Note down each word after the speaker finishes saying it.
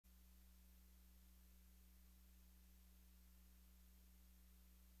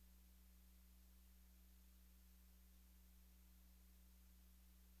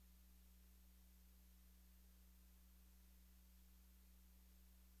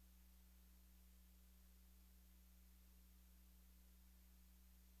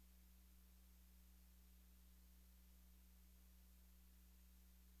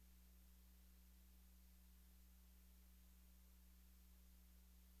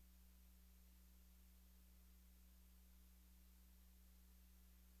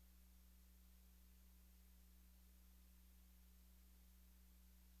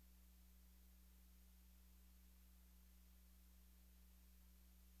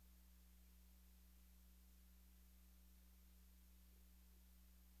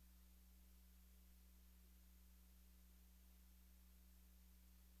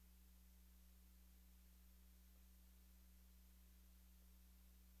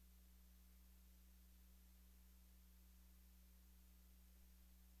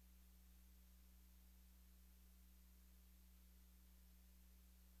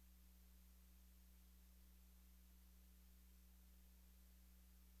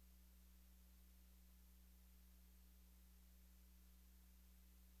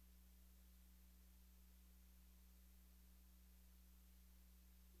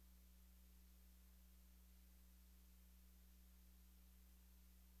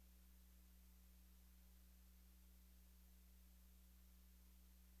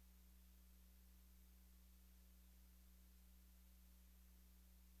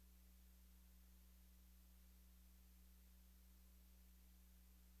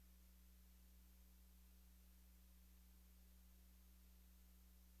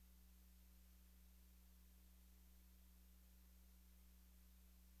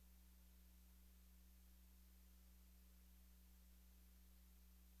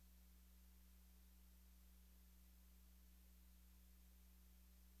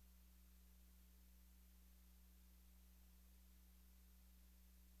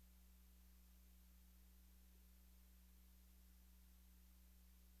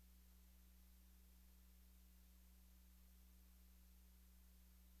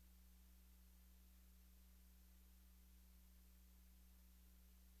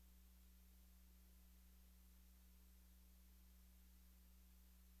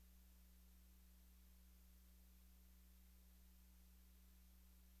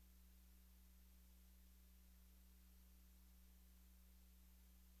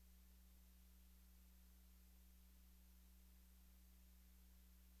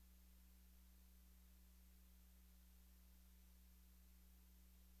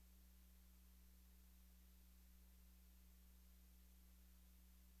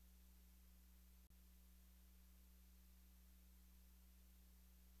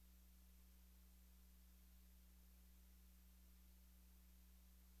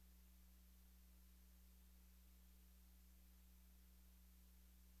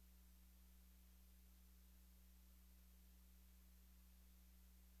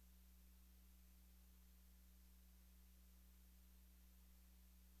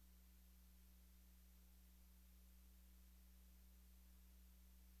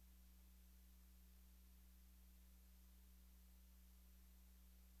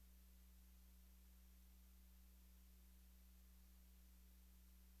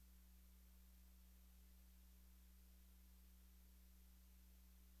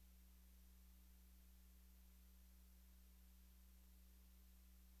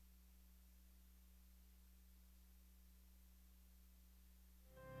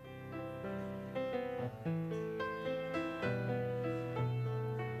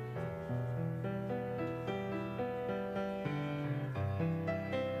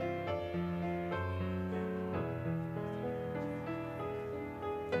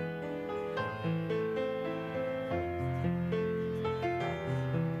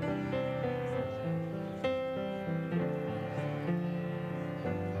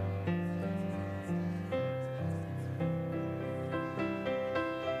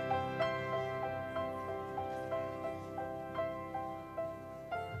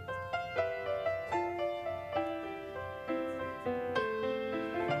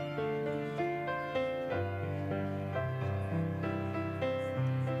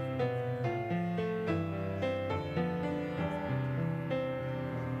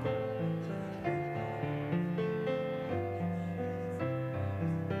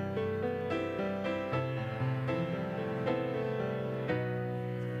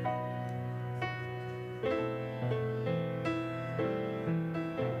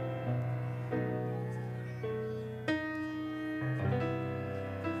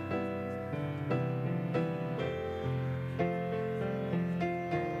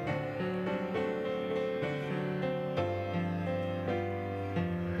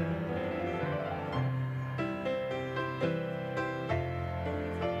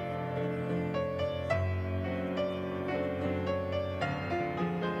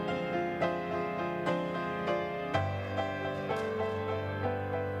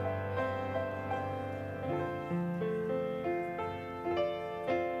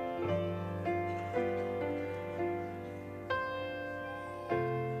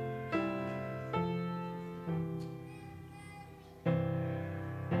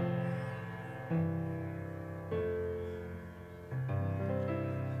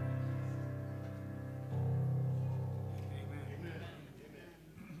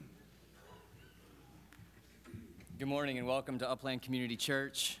Good morning and welcome to Upland Community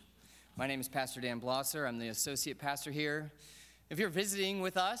Church. My name is Pastor Dan Blosser. I'm the associate pastor here. If you're visiting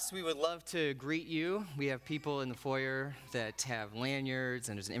with us, we would love to greet you. We have people in the foyer that have lanyards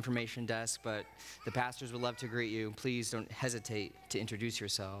and there's an information desk, but the pastors would love to greet you. Please don't hesitate to introduce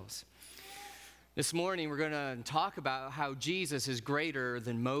yourselves. This morning we're going to talk about how Jesus is greater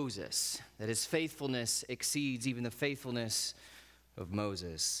than Moses, that his faithfulness exceeds even the faithfulness of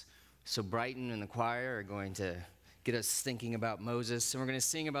Moses. So Brighton and the choir are going to get us thinking about Moses, and we're going to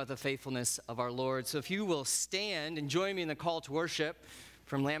sing about the faithfulness of our Lord. So if you will stand and join me in the call to worship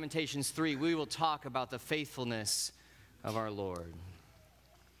from Lamentations 3, we will talk about the faithfulness of our Lord.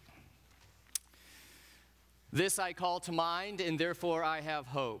 This I call to mind, and therefore I have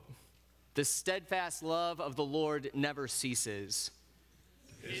hope. The steadfast love of the Lord never ceases.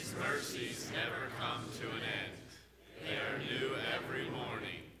 His mercies never come to an end. They are new every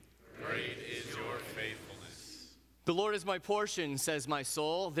morning. Great is your faithfulness. The Lord is my portion, says my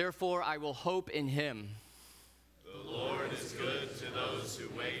soul, therefore I will hope in him. The Lord is good to those who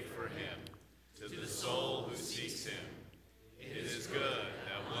wait for him, to the soul who seeks him. It is good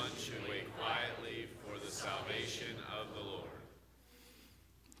that one should wait quietly for the salvation of the Lord.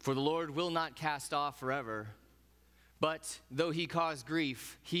 For the Lord will not cast off forever, but though he cause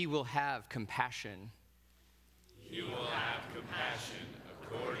grief, he will have compassion. He will have compassion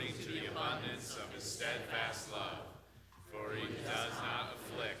according to the abundance of his steadfast love, for he does not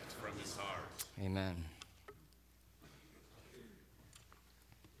afflict from his heart. Amen.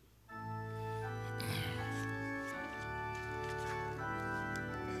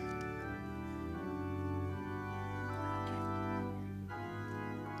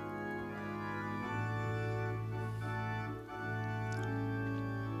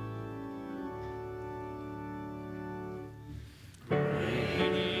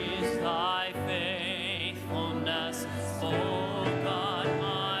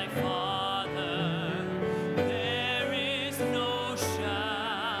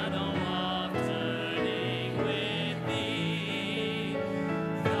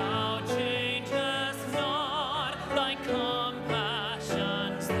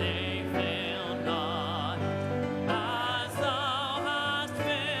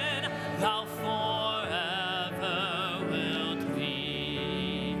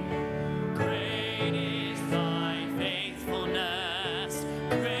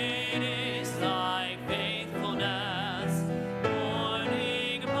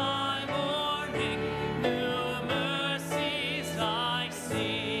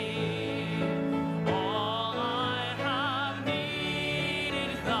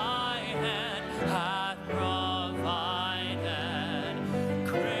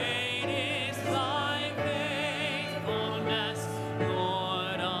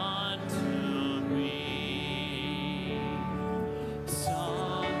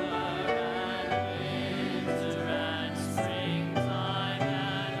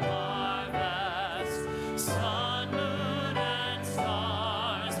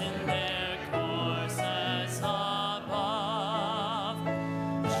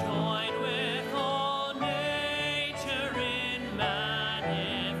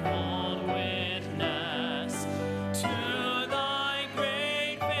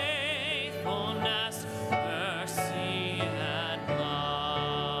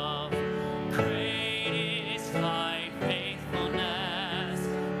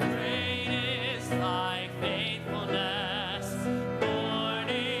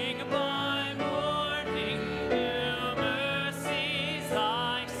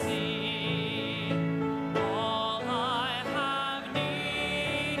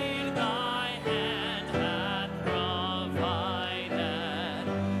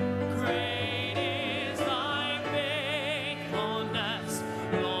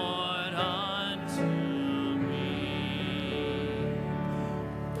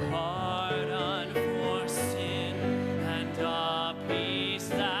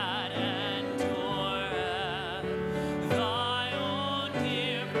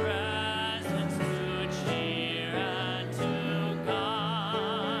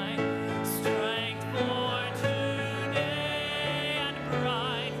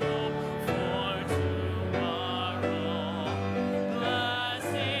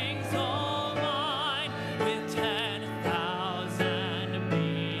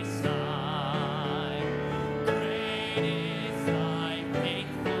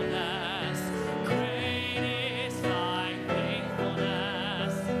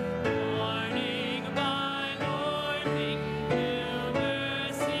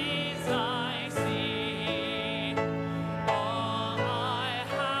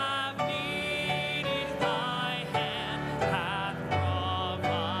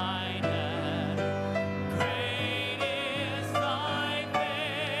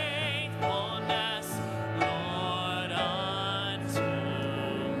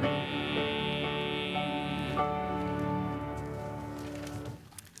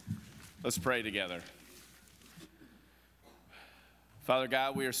 Let's pray together. Father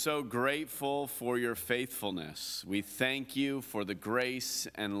God, we are so grateful for your faithfulness. We thank you for the grace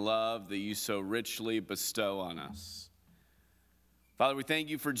and love that you so richly bestow on us. Father, we thank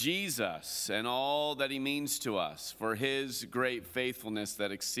you for Jesus and all that he means to us, for his great faithfulness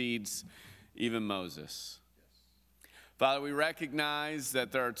that exceeds even Moses. Father, we recognize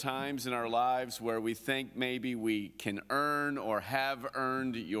that there are times in our lives where we think maybe we can earn or have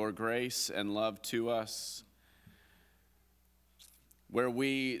earned your grace and love to us, where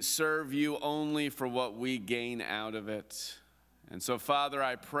we serve you only for what we gain out of it. And so, Father,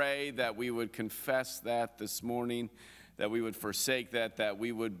 I pray that we would confess that this morning, that we would forsake that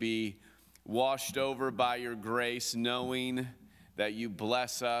we would be washed over by your grace, knowing that you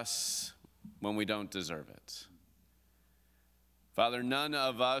bless us when we don't deserve it. Father, none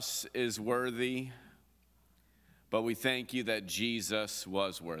of us is worthy, but we thank you that Jesus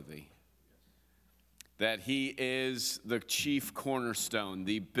was worthy, that he is the chief cornerstone,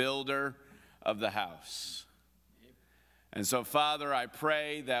 the builder of the house. And so, Father, I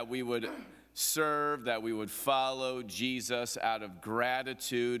pray that we would serve, that we would follow Jesus out of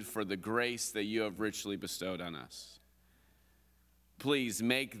gratitude for the grace that you have richly bestowed on us. Please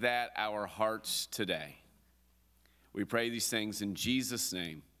make that our hearts today. We pray these things in Jesus'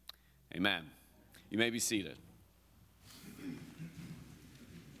 name. Amen. You may be seated.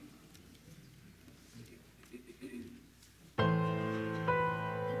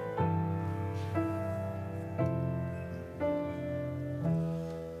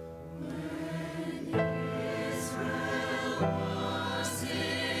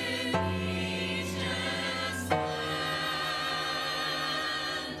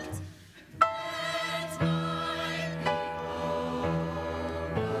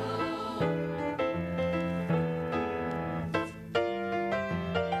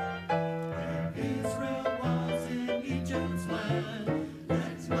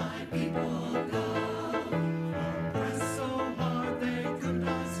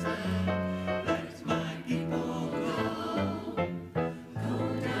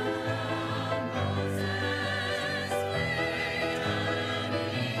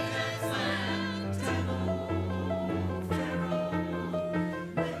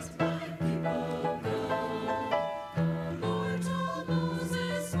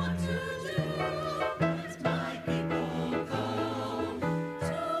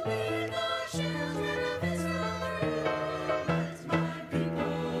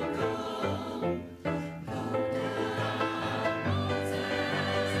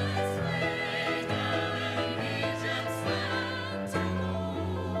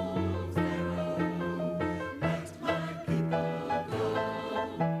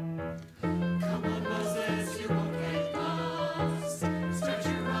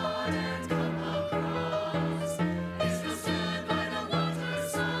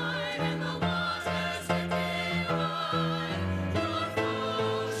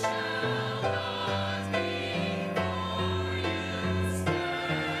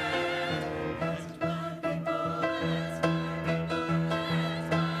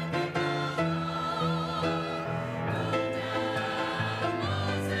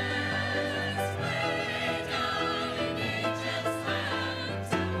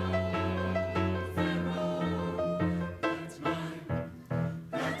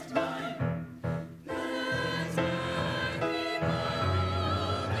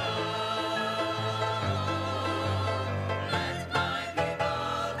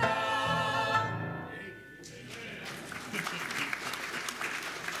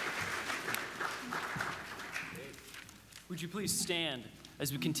 Would you please stand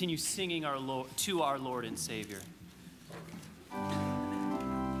as we continue singing to our Lord and Savior?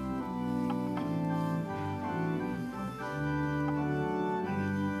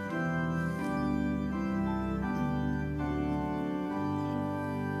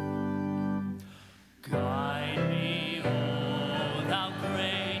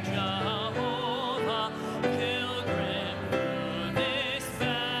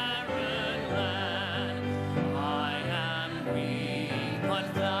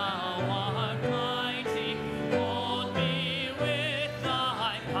 But thou art mighty.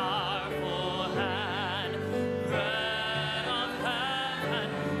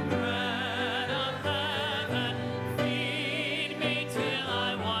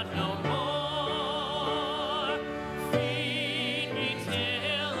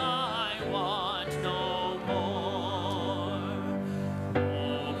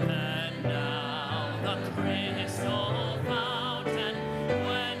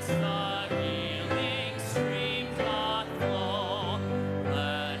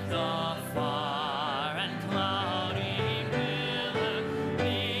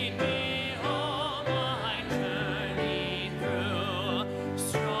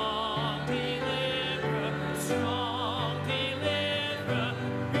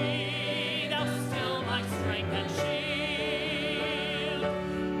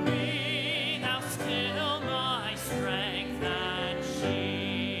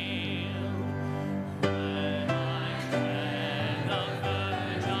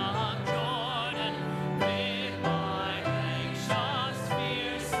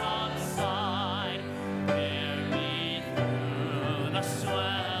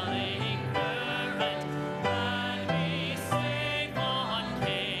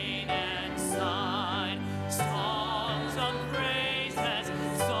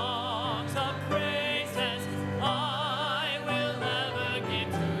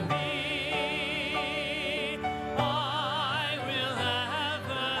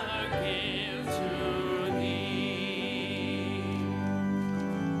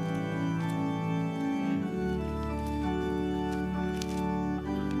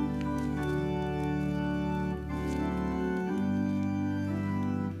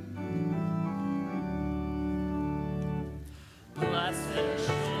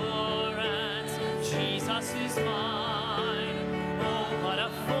 cross is mine. Oh, what a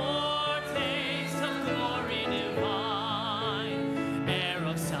foretaste of glory divine, heir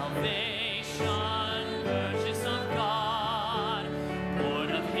of salvation, purchase of God,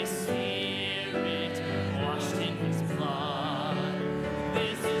 born of his Spirit, washed in his blood.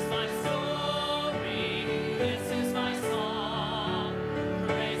 This is my story, this is my song,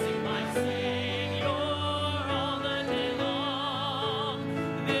 praising my Savior all the day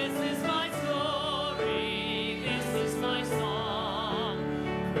long. This is my story, this is my song,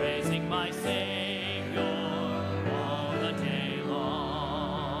 praising my Savior all the day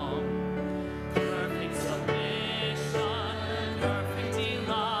long. Perfect submission, perfect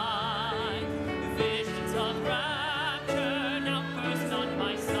delight, visions of rapture now burst on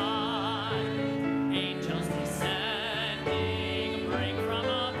my side. Angels descending bring from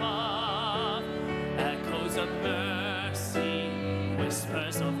above echoes of mercy,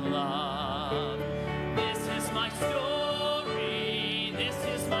 whispers of love. This is my story, this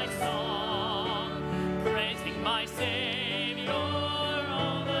is my song, praising my Savior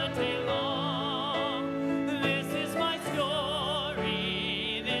all the day long. This is my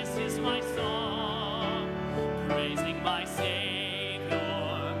story, this is my song, praising my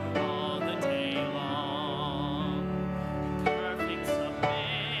Savior all the day long. Perfect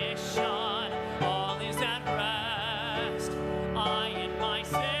submission, all is at rest. I in my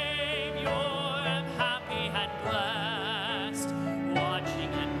Savior am happy and blessed,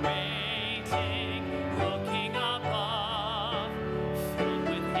 watching and waiting, looking above, filled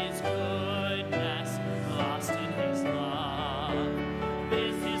with his goodness, lost in his love.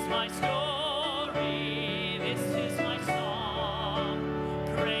 This is my story, this is my song,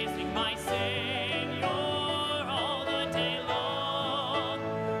 praising my Savior all the day long.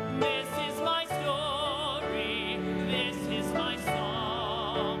 This is my story, this is my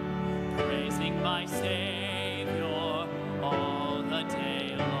song, praising my Savior all the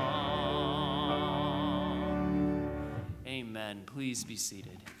day long. Amen. Please be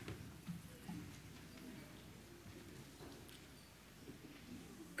seated.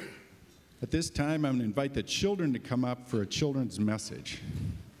 At this time, I'm going to invite the children to come up for a children's message.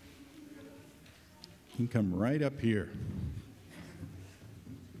 You can come right up here.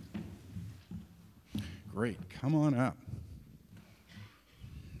 Great. Come on up.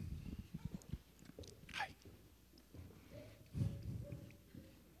 Hi.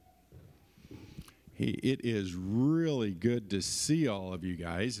 Hey, it is really good to see all of you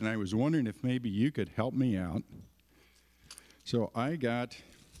guys, and I was wondering if maybe you could help me out. So I got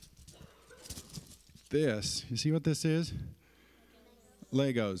this. You see what this is?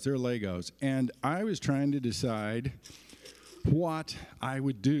 Legos. They're Legos. And I was trying to decide what I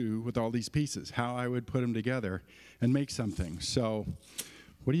would do with all these pieces, how I would put them together and make something. So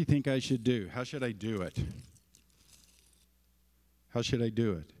what do you think I should do? How should I do it? How should I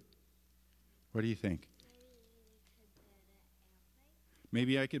do it? What do you think?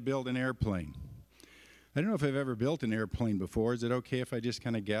 Maybe I could build an airplane. I don't know if I've ever built an airplane before. Is it okay if I just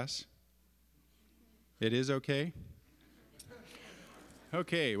kind of guess? It is okay?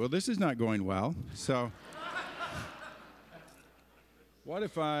 Okay, well, this is not going well. So what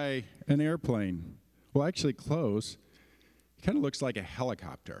if an airplane, well, actually close, it kind of looks like a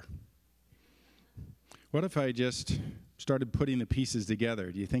helicopter. What if I just started putting the pieces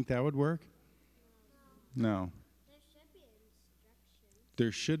together? Do you think that would work? No.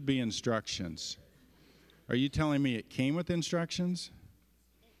 There should be instructions. Are you telling me it came with instructions?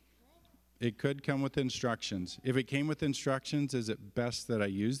 It could come with instructions. If it came with instructions, is it best that I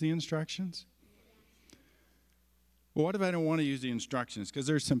use the instructions? Well, what if I don't want to use the instructions? Because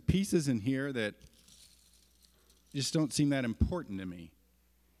there's some pieces in here that just don't seem that important to me.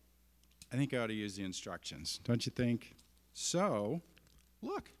 I think I ought to use the instructions, don't you think? So,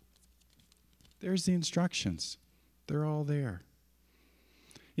 look. There's the instructions. They're all there.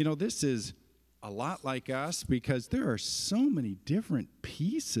 You know, this is a lot like us because there are so many different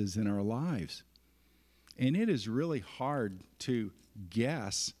pieces in our lives. And it is really hard to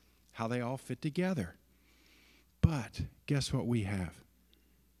guess how they all fit together. But guess what we have?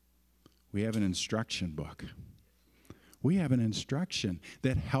 We have an instruction book. We have an instruction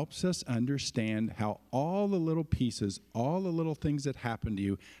that helps us understand how all the little pieces, all the little things that happen to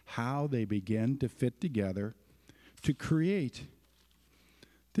you, how they begin to fit together to create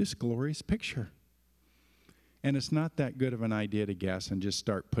this glorious picture. And it's not that good of an idea to guess and just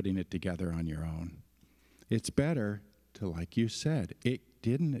start putting it together on your own. It's better to, like you said, it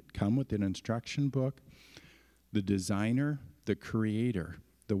didn't come with an instruction book. The designer, the creator,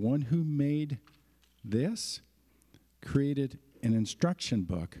 the one who made this, created an instruction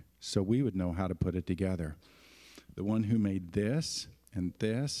book so we would know how to put it together. The one who made this and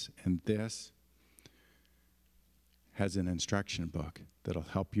this and this has an instruction book that'll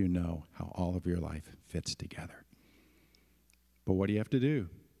help you know how all of your life fits together. But what do you have to do?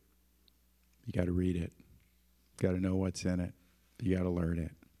 You got to read it. You got to know what's in it. You got to learn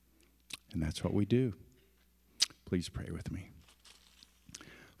it. And that's what we do. Please pray with me.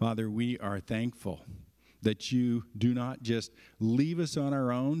 Father, we are thankful that you do not just leave us on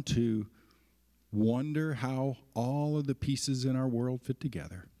our own to wonder how all of the pieces in our world fit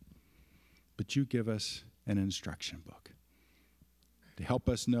together, but you give us an instruction book to help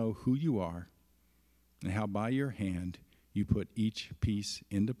us know who you are and how by your hand you put each piece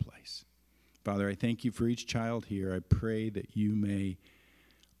into place. Father, I thank you for each child here. I pray that you may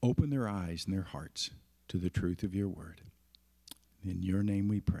open their eyes and their hearts to the truth of your word. In your name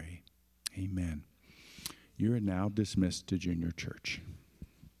we pray. Amen. You are now dismissed to junior church.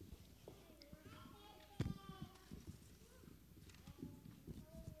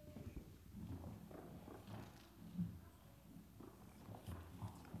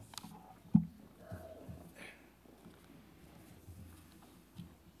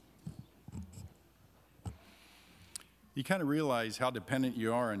 You kind of realize how dependent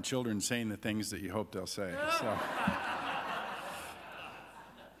you are on children saying the things that you hope they'll say. So.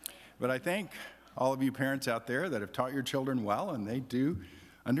 But I thank all of you parents out there that have taught your children well, and they do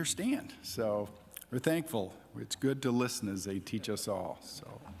understand. So we're thankful. It's good to listen as they teach us all. So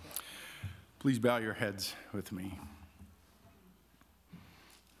please bow your heads with me.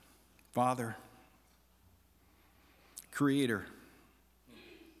 Father, Creator,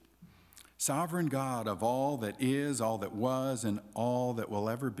 Sovereign God of all that is, all that was, and all that will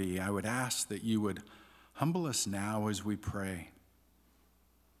ever be, I would ask that you would humble us now as we pray.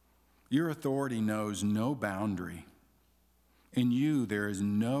 Your authority knows no boundary. In you there is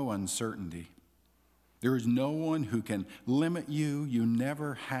no uncertainty. There is no one who can limit you. You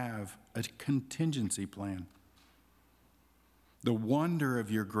never have a contingency plan. The wonder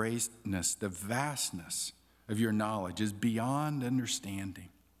of your greatness, the vastness of your knowledge is beyond understanding.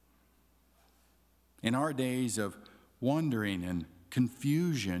 In our days of wondering and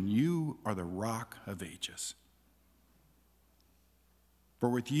confusion, you are the rock of ages. For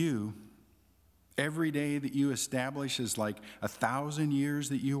with you, every day that you establish is like 1,000 years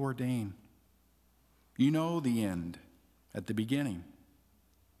that you ordain. You know the end at the beginning.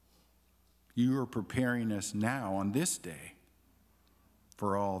 You are preparing us now on this day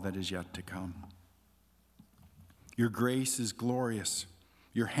for all that is yet to come. Your grace is glorious.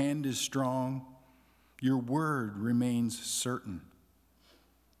 Your hand is strong. Your word remains certain.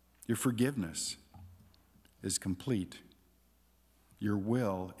 Your forgiveness is complete. Your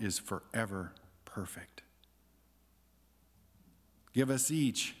will is forever perfect. Give us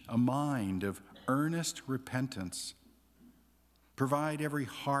each a mind of earnest repentance. Provide every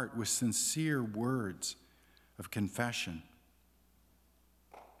heart with sincere words of confession.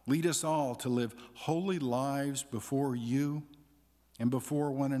 Lead us all to live holy lives before you and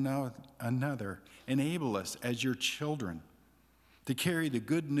before one another. Enable us as your children to carry the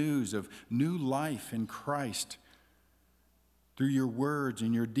good news of new life in Christ through your words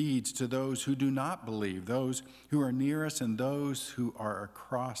and your deeds to those who do not believe, those who are near us and those who are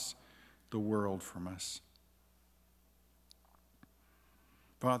across the world from us.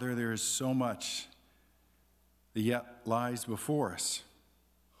 Father, there is so much that yet lies before us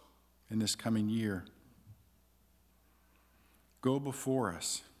in this coming year. Go before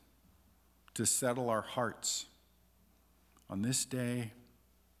us to settle our hearts on this day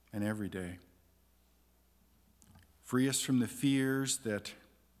and every day. Free us from the fears that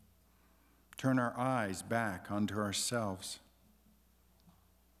turn our eyes back onto ourselves,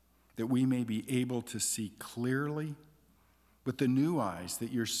 that we may be able to see clearly with the new eyes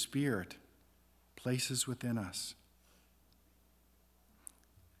that your Spirit places within us.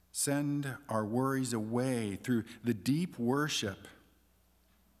 Send our worries away through the deep worship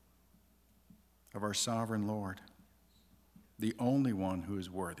of our sovereign Lord, the only one who is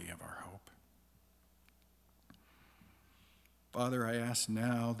worthy of our hope. Father, I ask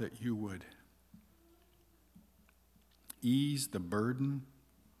now that you would ease the burden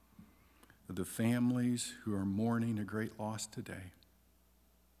of the families who are mourning a great loss today.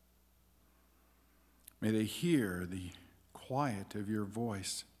 May they hear the quiet of your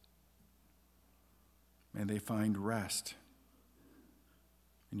voice. May they find rest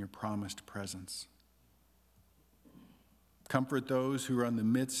in your promised presence. Comfort those who are in the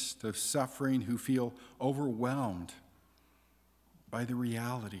midst of suffering, who feel overwhelmed by the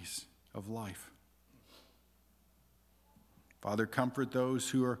realities of life. Father, comfort those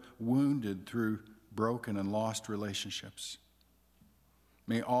who are wounded through broken and lost relationships.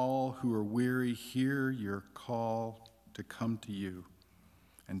 May all who are weary hear your call to come to you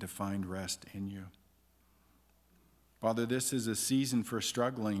and to find rest in you. Father, this is a season for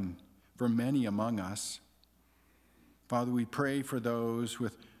struggling for many among us. Father, we pray for those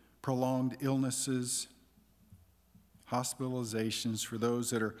with prolonged illnesses, hospitalizations, for those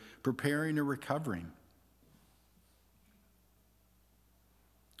that are preparing or recovering.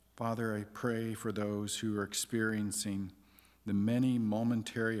 Father, I pray for those who are experiencing the many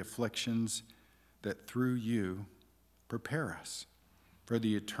momentary afflictions that through you prepare us for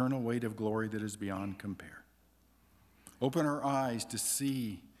the eternal weight of glory that is beyond compare. Open our eyes to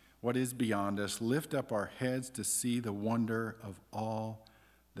see what is beyond us. Lift up our heads to see the wonder of all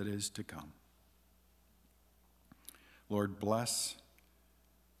that is to come. Lord, bless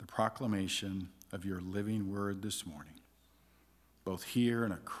the proclamation of your living word this morning, both here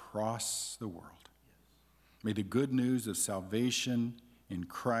and across the world. May the good news of salvation in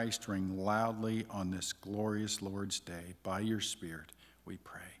Christ ring loudly on this glorious Lord's Day. By your Spirit, we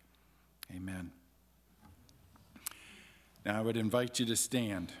pray. Amen. Now I would invite you to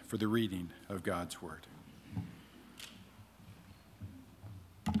stand for the reading of God's word.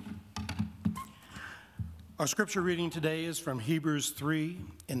 Our scripture reading today is from Hebrews 3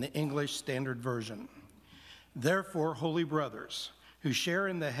 in the English Standard Version. Therefore, holy brothers, who share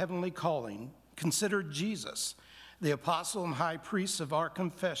in the heavenly calling, consider Jesus, the apostle and high priest of our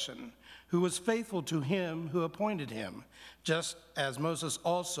confession, who was faithful to him who appointed him, just as Moses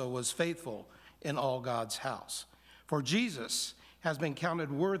also was faithful in all God's house. For Jesus has been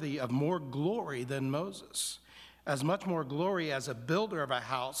counted worthy of more glory than Moses, as much more glory as a builder of a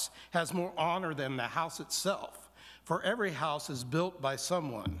house has more honor than the house itself. For every house is built by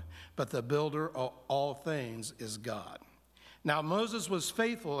someone, but the builder of all things is God. Now Moses was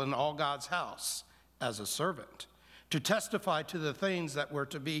faithful in all God's house as a servant, to testify to the things that were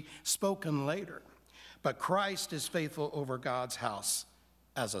to be spoken later. But Christ is faithful over God's house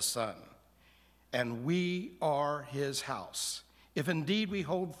as a son. And we are his house, if indeed we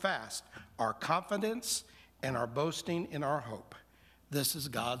hold fast our confidence and our boasting in our hope. This is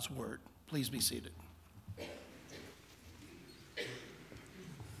God's word. Please be seated.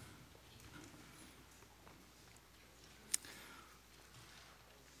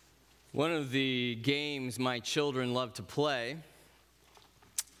 One of the games my children love to play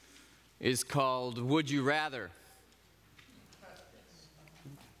is called Would You Rather?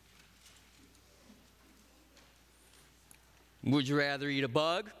 Would you rather eat a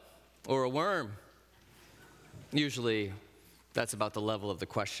bug or a worm? Usually, that's about the level of the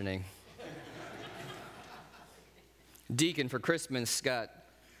questioning. Deacon for Christmas got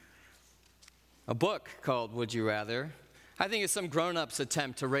a book called Would You Rather? I think it's some grown-up's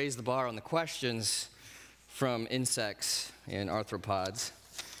attempt to raise the bar on the questions from insects and arthropods.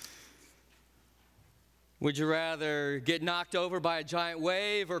 Would you rather get knocked over by a giant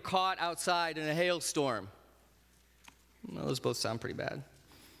wave or caught outside in a hailstorm? Well, those both sound pretty bad.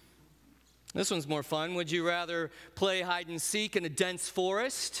 This one's more fun. Would you rather play hide and seek in a dense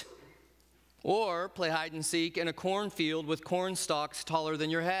forest or play hide and seek in a cornfield with corn stalks taller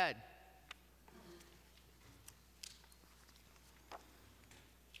than your head?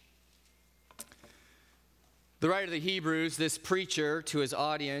 The writer of the Hebrews, this preacher to his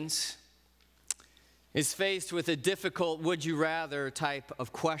audience, is faced with a difficult would you rather type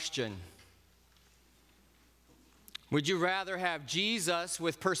of question. Would you rather have Jesus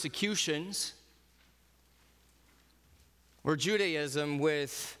with persecutions or Judaism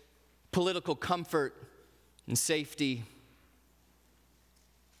with political comfort and safety?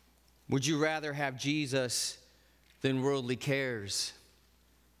 Would you rather have Jesus than worldly cares?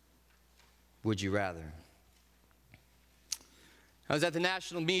 Would you rather? I was at the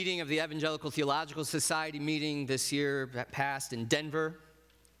national meeting of the Evangelical Theological Society meeting this year past in Denver.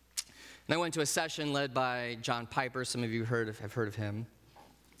 And I went to a session led by John Piper. Some of you have heard of him.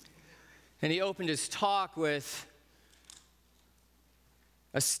 And he opened his talk with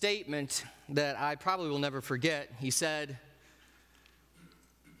a statement that I probably will never forget. He said,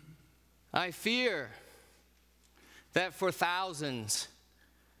 I fear that for thousands,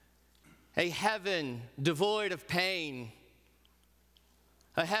 a heaven devoid of pain,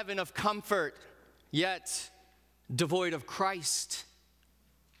 a heaven of comfort, yet devoid of Christ,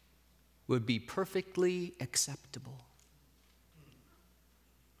 would be perfectly acceptable.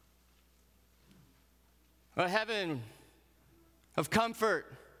 A heaven of comfort,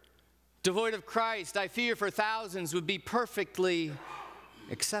 devoid of Christ, I fear for thousands, would be perfectly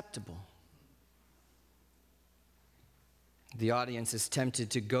acceptable. The audience is tempted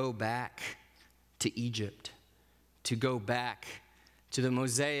to go back to Egypt, to go back to the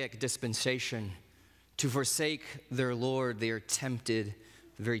Mosaic dispensation, to forsake their Lord. They are tempted,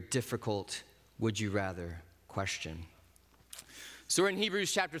 the very difficult would you rather question. So we're in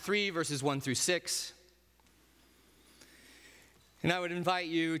Hebrews chapter 3, verses 1 through 6. And I would invite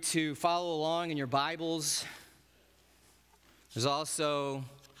you to follow along in your Bibles. There's also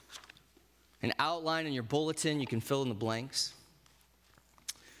an outline in your bulletin. You can fill in the blanks.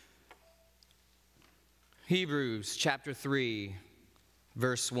 Hebrews chapter 3,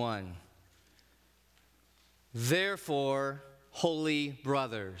 verse 1. Therefore, holy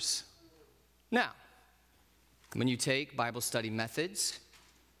brothers. Now, when you take Bible study methods,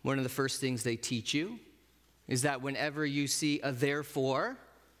 one of the first things they teach you is that whenever you see a therefore,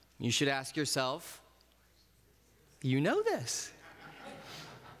 you should ask yourself, you know this.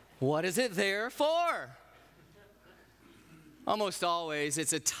 What is it there for? Almost always,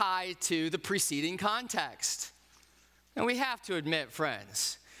 it's a tie to the preceding context. And we have to admit,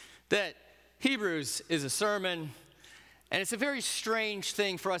 friends, that Hebrews is a sermon, and it's a very strange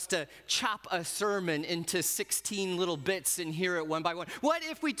thing for us to chop a sermon into 16 little bits and hear it one by one. What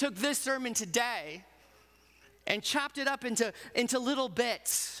if we took this sermon today and chopped it up into little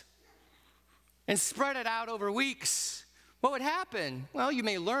bits and spread it out over weeks? What would happen? Well, you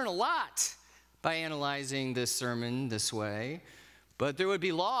may learn a lot by analyzing this sermon this way, but there would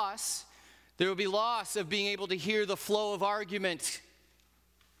be loss. There would be loss of being able to hear the flow of argument.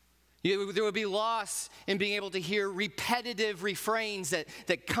 There would be loss in being able to hear repetitive refrains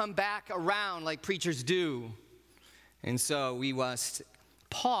that come back around like preachers do. And so we must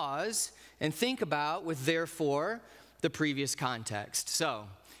pause and think about, with therefore, the previous context. So,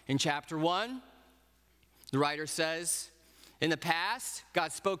 in chapter 1, the writer says, in the past,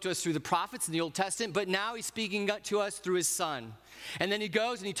 God spoke to us through the prophets in the Old Testament, but now he's speaking to us through his Son. And then he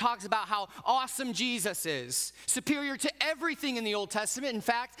goes and he talks about how awesome Jesus is, superior to everything in the Old Testament. In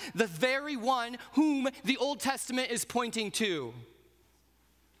fact, the very one whom the Old Testament is pointing to.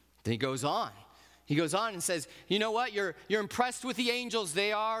 Then he goes on. He goes on and says, you know what? You're impressed with the angels.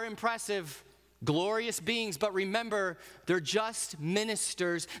 They are impressive, glorious beings. But remember, they're just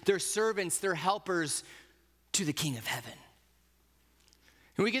ministers. They're servants. They're helpers to the King of Heaven.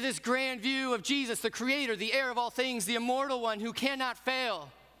 And we get this grand view of Jesus, the creator, the heir of all things, the immortal one who cannot fail.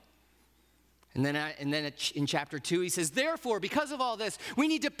 And then in chapter 2, he says, therefore, because of all this, we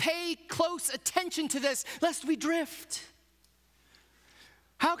need to pay close attention to this, lest we drift.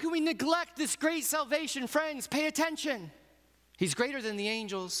 How can we neglect this great salvation? Friends, pay attention. He's greater than the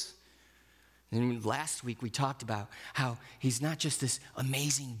angels. And last week we talked about how he's not just this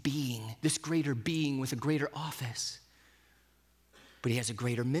amazing being, this greater being with a greater office, but he has a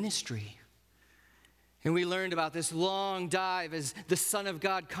greater ministry. And we learned about this long dive as the Son of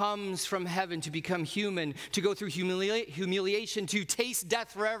God comes from heaven to become human, to go through humiliation, to taste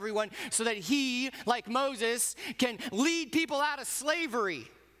death for everyone, so that he, like Moses, can lead people out of slavery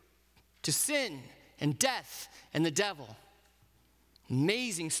to sin and death and the devil.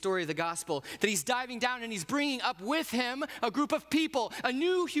 Amazing story of the gospel, that he's diving down and he's bringing up with him a group of people, a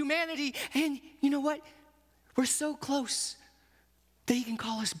new humanity. And you know what? We're so close that he can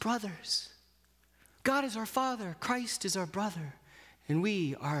call us brothers. God is our Father, Christ is our brother, and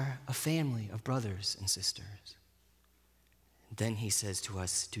we are a family of brothers and sisters. And then he says to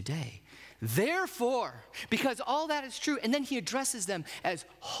us today, therefore, because all that is true, and then he addresses them as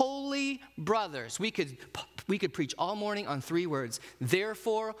holy brothers. We could preach all morning on 3 words,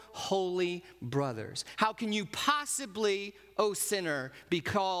 therefore, holy brothers. How can you possibly, O sinner, be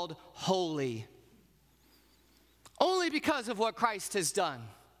called holy? Only because of what Christ has done.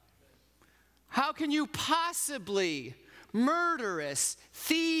 How can you possibly, murderous,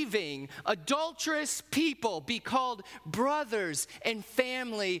 thieving, adulterous people, be called brothers and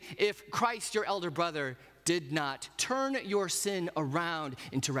family if Christ, your elder brother, did not turn your sin around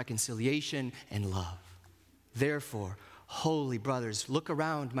into reconciliation and love? Therefore, holy brothers, look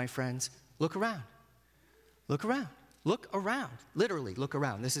around, my friends. Look around. Look around. Look around. Literally, look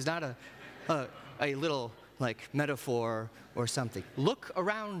around. This is not a little like metaphor or something. Look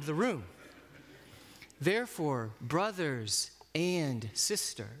around the room. Therefore, brothers and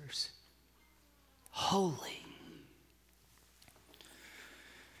sisters, holy.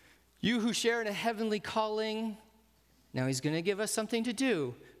 You who share in a heavenly calling, now he's going to give us something to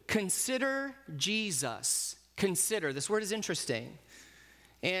do. Consider Jesus. Consider. This word is interesting.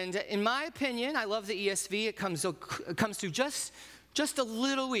 And in my opinion, I love the ESV. It comes to just a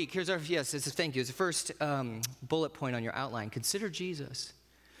little weak. Here's our, it's a thank you. It's the first bullet point on your outline. Consider Jesus.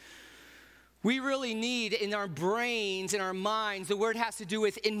 We really need in our brains, in our minds, the word has to do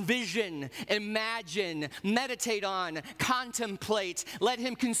with envision, imagine, meditate on, contemplate. Let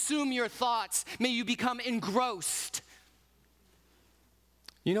him consume your thoughts. May you become engrossed.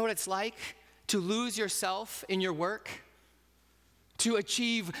 You know what it's like to lose yourself in your work? To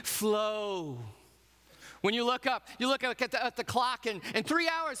achieve flow. When you look up at the clock and 3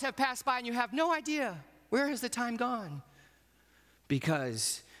 hours have passed by and you have no idea where has the time gone.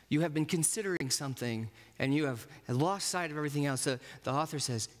 Because you have been considering something and you have lost sight of everything else. The author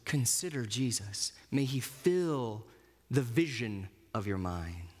says, consider Jesus. May he fill the vision of your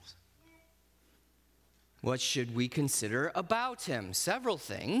minds. What should we consider about him? Several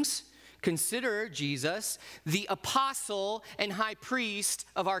things. Consider Jesus, the apostle and high priest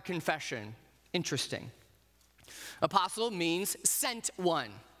of our confession. Interesting. Apostle means sent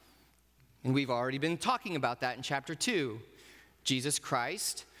one. And we've already been talking about that in chapter 2. Jesus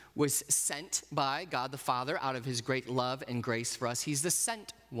Christ was sent by God the Father out of his great love and grace for us. He's the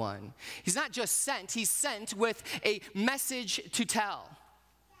sent one. He's not just sent, he's sent with a message to tell.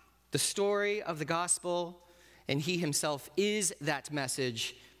 The story of the gospel, and he himself is that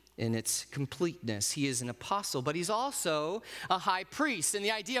message in its completeness. He is an apostle, but he's also a high priest. And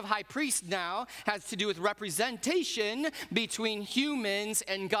the idea of high priest now has to do with representation between humans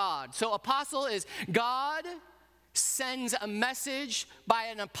and God. So apostle is God sends a message by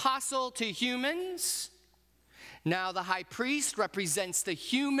an apostle to humans. Now the high priest represents the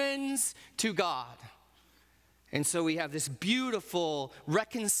humans to God. And so we have this beautiful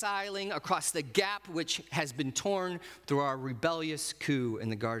reconciling across the gap which has been torn through our rebellious coup in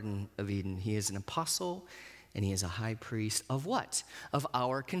the Garden of Eden. He is an apostle and he is a high priest of what? Of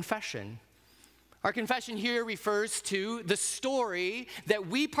our confession. Our confession here refers to the story that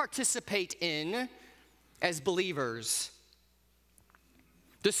we participate in as believers.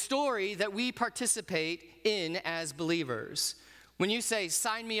 The story that we participate in as believers. When you say,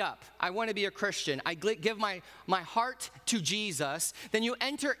 sign me up, I want to be a Christian, I give my heart to Jesus, then you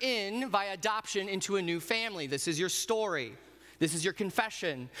enter in by adoption into a new family. This is your story. This is your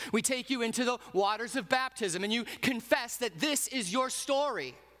confession. We take you into the waters of baptism and you confess that this is your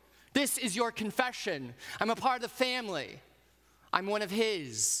story. This is your confession. I'm a part of the family. I'm one of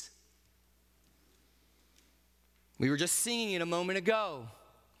his. We were just singing it a moment ago,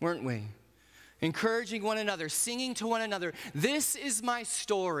 weren't we? Encouraging one another, singing to one another. This is my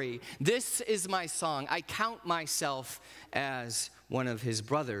story. This is my song. I count myself as one of his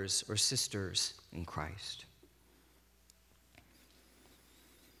brothers or sisters in Christ.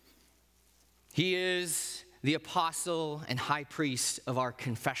 He is the apostle and high priest of our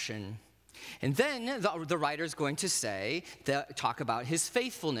confession. And then the writer is going to talk about his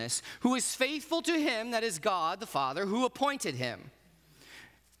faithfulness, who is faithful to him, that is God the Father, who appointed him.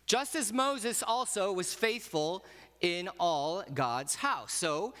 Just as Moses also was faithful in all God's house.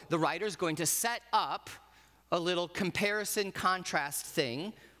 So the writer is going to set up a little comparison contrast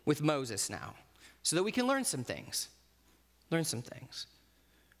thing with Moses now, so that we can learn some things.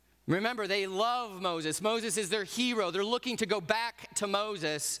 Remember, they love Moses. Moses is their hero. They're looking to go back to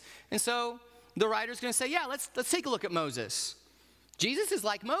Moses. And so the writer's going to say, yeah, let's take a look at Moses. Jesus is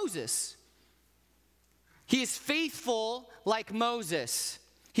like Moses. He is faithful like Moses.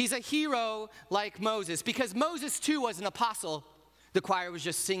 He's a hero like Moses. Because Moses, too, was an apostle. The choir was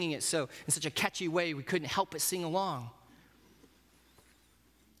just singing it so in such a catchy way we couldn't help but sing along.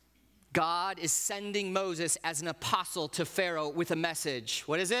 God is sending Moses as an apostle to Pharaoh with a message.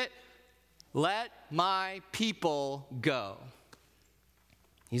 What is it? Let my people go.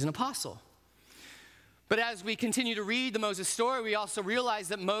 He's an apostle. But as we continue to read the Moses story, we also realize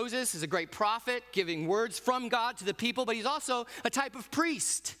that Moses is a great prophet, giving words from God to the people, but he's also a type of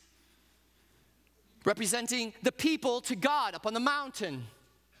priest, representing the people to God up on the mountain.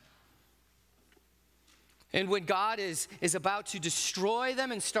 And when God is about to destroy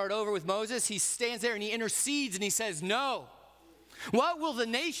them and start over with Moses, he stands there and he intercedes and he says, no. What will the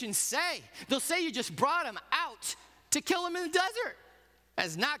nation say? They'll say you just brought him out to kill him in the desert.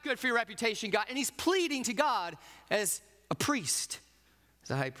 That's not good for your reputation, God. And he's pleading to God as a priest,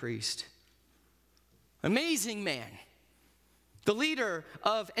 as a high priest. Amazing man. The leader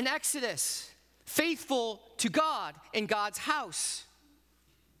of an exodus, faithful to God in God's house.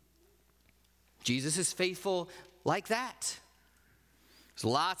 Jesus is faithful like that. There's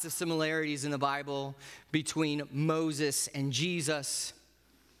lots of similarities in the Bible between Moses and Jesus.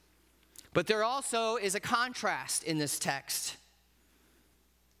 But there also is a contrast in this text.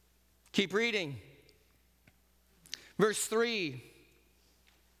 Keep reading. Verse 3.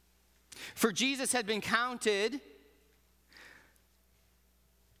 For Jesus had been counted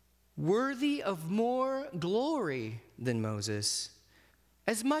worthy of more glory than Moses,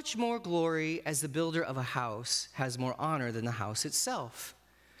 as much more glory as the builder of a house has more honor than the house itself.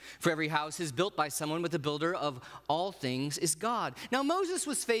 For every house is built by someone, but the builder of all things is God. Now Moses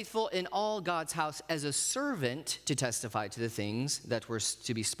was faithful in all God's house as a servant to testify to the things that were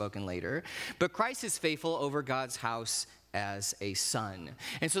to be spoken later, but Christ is faithful over God's house as a son.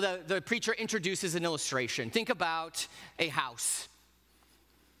 And so the preacher introduces an illustration. Think about a house.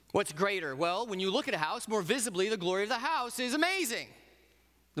 What's greater? Well, when you look at a house, more visibly, the glory of the house is amazing.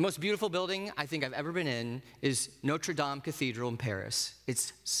 The most beautiful building I think I've ever been in is Notre Dame Cathedral in Paris.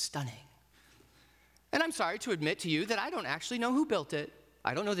 It's stunning. And I'm sorry to admit to you that I don't actually know who built it.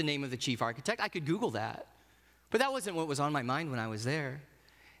 I don't know the name of the chief architect. I could Google that. But that wasn't what was on my mind when I was there.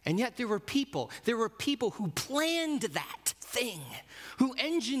 And yet there were people who planned that thing, who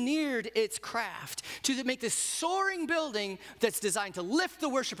engineered its craft to make this soaring building that's designed to lift the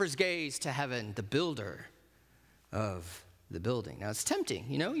worshiper's gaze to heaven, the builder of the building. Now it's tempting,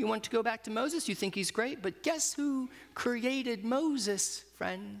 you want to go back to Moses, you think he's great, but guess who created Moses,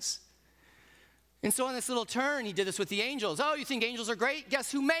 friends? And so on this little turn, he did this with the angels. Oh, you think angels are great?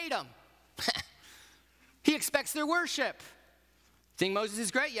 Guess who made them? He expects their worship. Think Moses is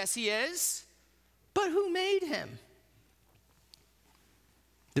great? Yes, he is. But who made him?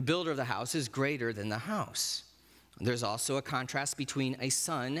 The builder of the house is greater than the house. There's also a contrast between a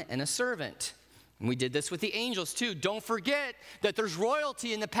son and a servant. And we did this with the angels too. Don't forget that there's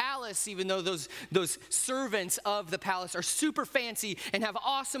royalty in the palace, even though those servants of the palace are super fancy and have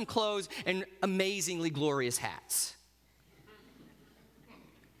awesome clothes and amazingly glorious hats.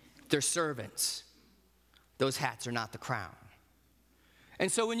 They're servants. Those hats are not the crown.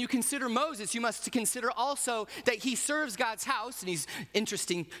 And so when you consider Moses, you must consider also that he serves God's house, and he's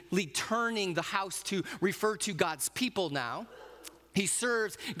interestingly turning the house to refer to God's people now. He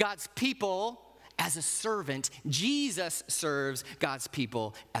serves God's people as a servant. Jesus serves God's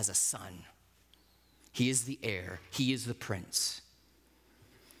people as a son. He is the heir. He is the prince.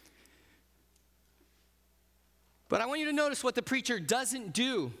 But I want you to notice what the preacher doesn't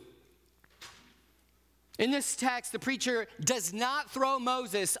do. In this text, the preacher does not throw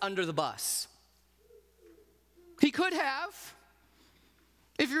Moses under the bus. He could have.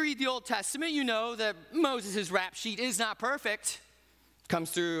 If you read the Old Testament, you know that Moses' rap sheet is not perfect.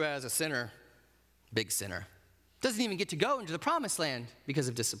 Comes through as a sinner. Big sinner. Doesn't even get to go into the promised land because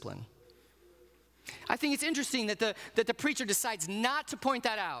of discipline. I think it's interesting that the preacher decides not to point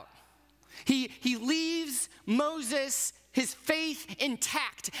that out. He leaves Moses, his faith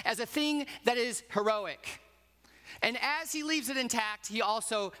intact as a thing that is heroic. And as he leaves it intact, he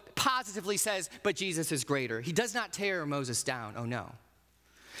also positively says, but Jesus is greater. He does not tear Moses down, oh no.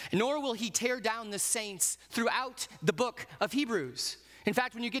 Nor will he tear down the saints throughout the book of Hebrews. In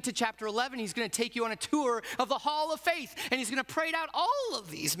fact, when you get to chapter 11, he's going to take you on a tour of the hall of faith, and he's going to parade out all of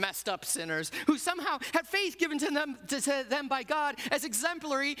these messed up sinners who somehow had faith given to them by God as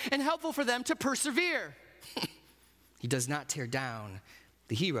exemplary and helpful for them to persevere. He does not tear down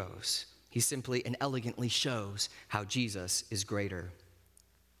the heroes. He simply and elegantly shows how Jesus is greater.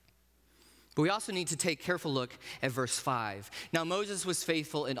 But we also need to take a careful look at verse 5. Now Moses was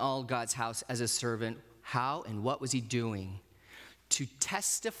faithful in all God's house as a servant. How and what was he doing? To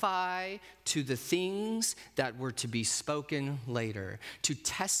testify to the things that were to be spoken later. To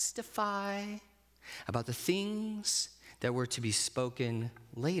testify about the things that were to be spoken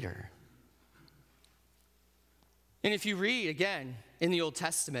later. And if you read again in the Old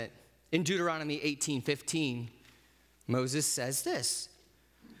Testament, in Deuteronomy 18:15, Moses says this: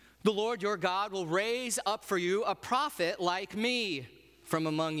 the Lord your God will raise up for you a prophet like me from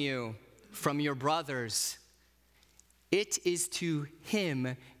among you, from your brothers. It is to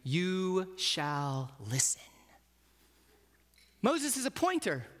him you shall listen. Moses is a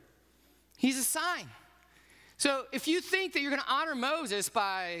pointer. He's a sign. So if you think that you're going to honor Moses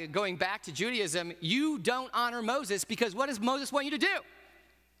by going back to Judaism, you don't honor Moses, because what does Moses want you to do?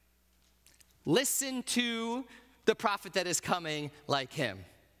 Listen to the prophet that is coming like him.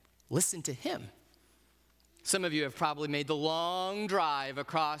 Listen to him. Some of you have probably made the long drive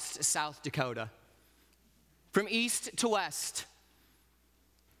across South Dakota, from east to west.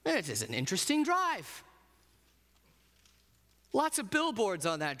 It is an interesting drive. Lots of billboards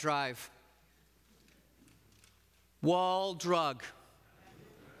on that drive. Wall drug.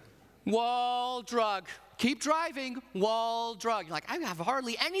 Wall drug. Keep driving, wall drug. You're like, I have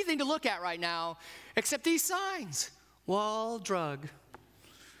hardly anything to look at right now except these signs. Wall drug.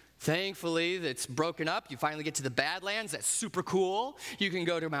 Thankfully, it's broken up. You finally get to the Badlands. That's super cool. You can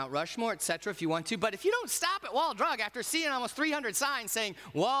go to Mount Rushmore, etc. if you want to. But if you don't stop at Wall Drug after seeing almost 300 signs saying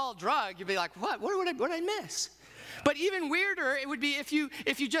Wall Drug, you'd be like, what did I miss? But even weirder, it would be if you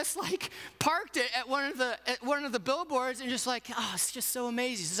just like parked it at one of the billboards and just like, oh, it's just so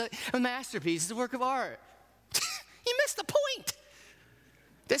amazing. It's a masterpiece. It's a work of art. You missed the point.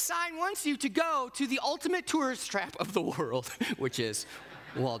 This sign wants you to go to the ultimate tourist trap of the world, which is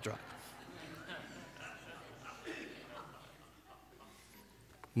Wall Drug.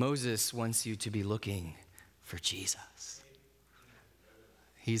 Moses wants you to be looking for Jesus.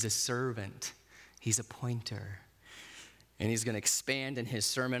 He's a servant. He's a pointer. And he's going to expand in his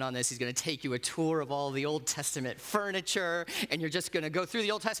sermon on this. He's going to take you a tour of all the Old Testament furniture, and you're just going to go through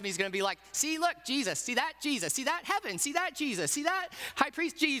the Old Testament. He's going to be like, see, look, Jesus. See that, Jesus. See that, heaven. See that, Jesus. See that, high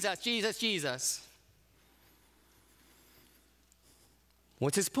priest, Jesus, Jesus, Jesus.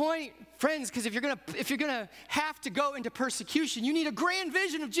 What's his point? Friends, because if you're gonna have to go into persecution, you need a grand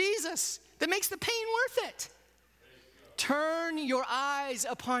vision of Jesus that makes the pain worth it. Turn your eyes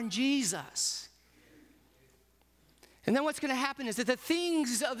upon Jesus. And then what's going to happen is that the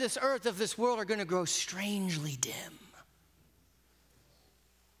things of this earth, of this world, are going to grow strangely dim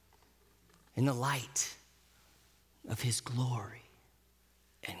in the light of his glory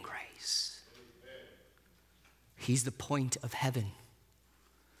and grace. He's the point of heaven.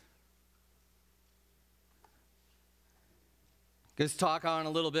 Let's talk on a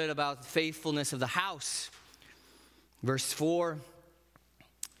little bit about the faithfulness of the house. Verse 4.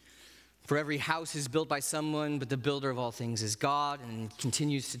 For every house is built by someone, but the builder of all things is God. And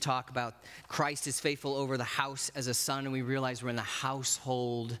continues to talk about Christ is faithful over the house as a son, and we realize we're in the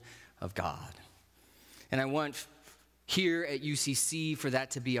household of God. And I want here at UCC for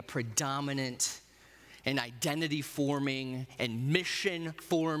that to be a predominant and identity-forming and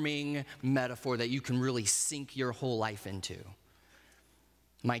mission-forming metaphor that you can really sink your whole life into.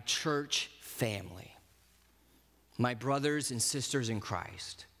 My church family, my brothers and sisters in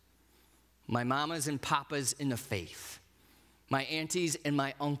Christ, my mamas and papas in the faith, my aunties and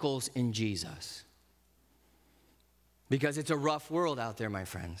my uncles in Jesus. Because it's a rough world out there, my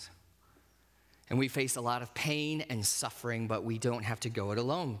friends. And we face a lot of pain and suffering, but we don't have to go it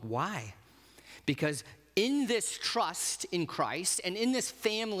alone. Why? Because in this trust in Christ and in this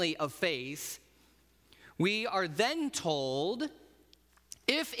family of faith, we are then told,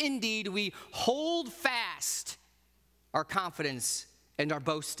 if indeed we hold fast our confidence and our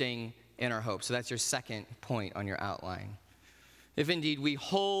boasting in our hope. So that's your second point on your outline. If indeed we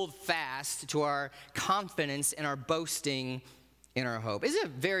hold fast to our confidence and our boasting in our hope. It's a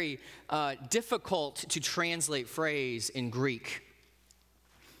very difficult to translate phrase in Greek.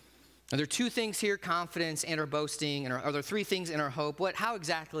 Are there two things here, confidence and our boasting? And are there three things in our hope? How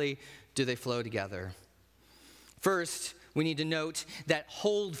exactly do they flow together? First, we need to note that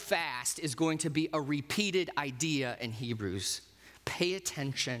hold fast is going to be a repeated idea in Hebrews. Pay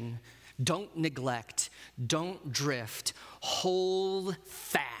attention. Don't neglect. Don't drift. Hold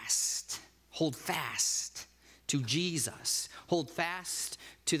fast. Hold fast to Jesus. Hold fast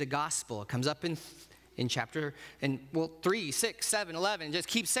to the gospel. It comes up in chapter 3, 6, 7, 11. Just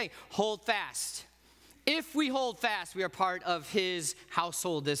keep saying, hold fast. If we hold fast, we are part of his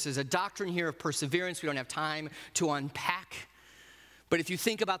household. This is a doctrine here of perseverance. We don't have time to unpack. But if you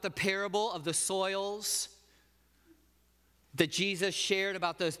think about the parable of the soils that Jesus shared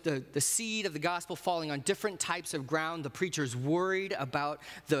about the seed of the gospel falling on different types of ground, the preacher's worried about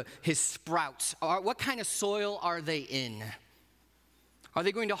his sprouts. What kind of soil are they in? Are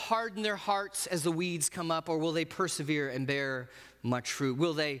they going to harden their hearts as the weeds come up, or will they persevere and bear much fruit?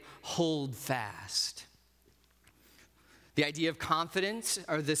 Will they hold fast? The idea of confidence,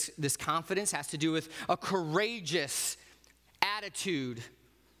 or this confidence, has to do with a courageous attitude,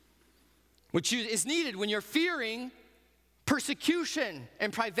 which is needed when you're fearing persecution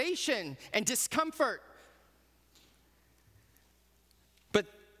and privation and discomfort. But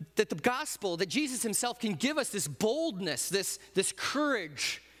that the gospel, that Jesus himself can give us this boldness, this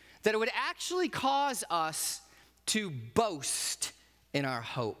courage, that it would actually cause us to boast in our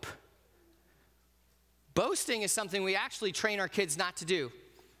hope. Boasting is something we actually train our kids not to do.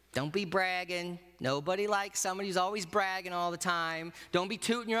 Don't be bragging. Nobody likes somebody who's always bragging all the time. Don't be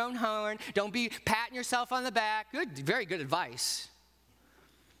tooting your own horn. Don't be patting yourself on the back. Good, very good advice.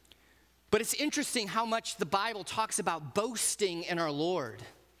 But it's interesting how much the Bible talks about boasting in our Lord.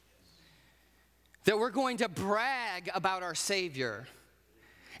 That we're going to brag about our Savior.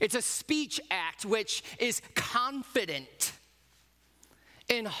 It's a speech act which is confident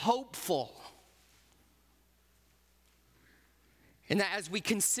and hopeful. And that as we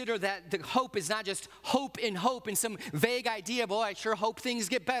consider that the hope is not just hope in some vague idea, boy, I sure hope things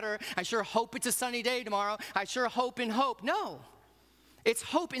get better. I sure hope it's a sunny day tomorrow. I sure hope in hope. No, it's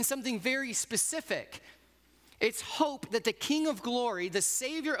hope in something very specific. It's hope that the King of glory, the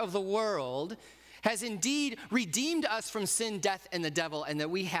Savior of the world, has indeed redeemed us from sin, death, and the devil, and that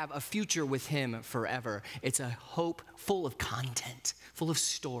we have a future with him forever. It's a hope full of content, full of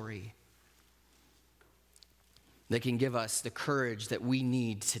story, that can give us the courage that we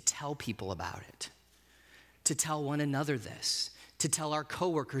need to tell people about it, to tell one another this, to tell our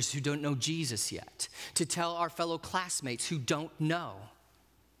coworkers who don't know Jesus yet, to tell our fellow classmates who don't know,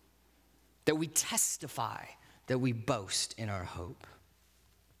 that we testify, that we boast in our hope.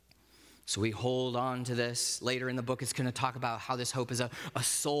 So we hold on to this. Later in the book, it's going to talk about how this hope is a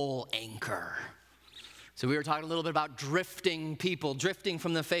soul anchor. So we were talking a little bit about drifting people, drifting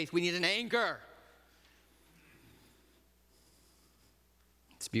from the faith. We need an anchor.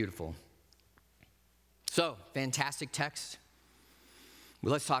 It's beautiful. So, fantastic text.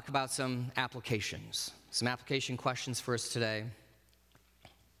 Well, let's talk about some applications, some application questions for us today.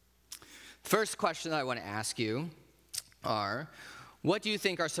 First question that I want to ask you are, what do you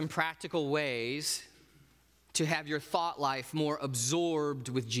think are some practical ways to have your thought life more absorbed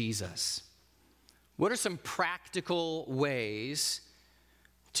with Jesus? What are some practical ways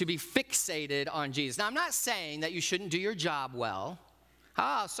to be fixated on Jesus? Now, I'm not saying that you shouldn't do your job well.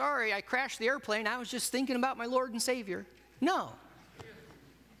 Sorry, I crashed the airplane. I was just thinking about my Lord and Savior. No.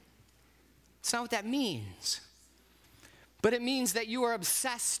 It's not what that means. But it means that you are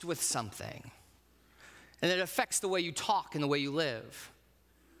obsessed with something, and it affects the way you talk and the way you live.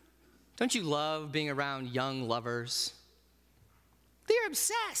 Don't you love being around young lovers? They're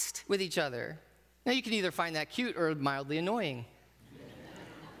obsessed with each other. Now, you can either find that cute or mildly annoying.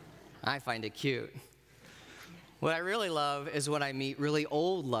 I find it cute. What I really love is when I meet really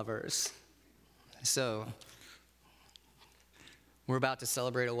old lovers. So, we're about to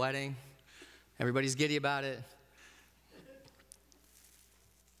celebrate a wedding. Everybody's giddy about it.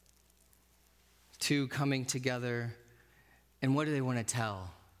 Two coming together. And what do they want to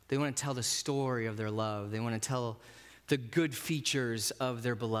tell? They want to tell the story of their love. They want to tell the good features of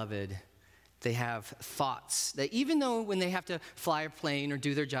their beloved. They have thoughts that even though when they have to fly a plane or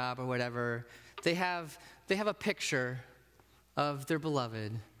do their job or whatever, they have a picture of their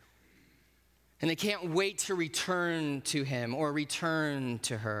beloved. And they can't wait to return to him or return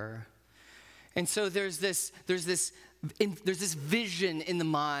to her. And so there's this vision in the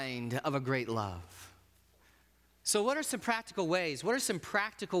mind of a great love. So what are some practical ways? What are some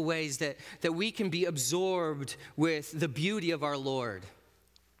practical ways that we can be absorbed with the beauty of our Lord?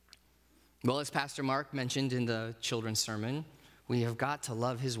 Well, as Pastor Mark mentioned in the children's sermon, we have got to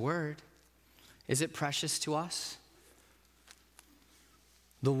love his word. Is it precious to us?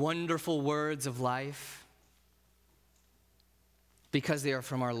 The wonderful words of life, because they are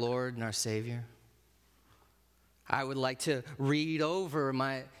from our Lord and our Savior. I would like to read over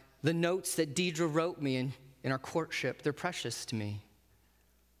the notes that Deidre wrote me in our courtship. They're precious to me.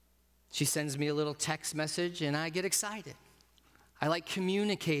 She sends me a little text message, and I get excited. I like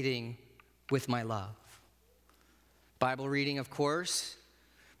communicating with my love. Bible reading, of course,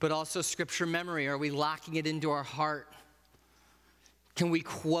 but also scripture memory. Are we locking it into our heart? Can we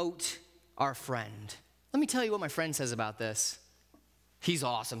quote our friend? Let me tell you what my friend says about this. He's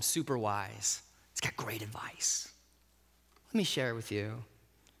awesome, super wise. He's got great advice. Let me share it with you.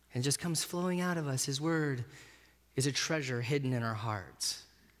 And it just comes flowing out of us. His word is a treasure hidden in our hearts.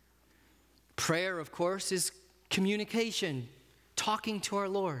 Prayer, of course, is communication, talking to our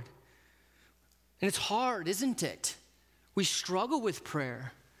Lord. And it's hard, isn't it? We struggle with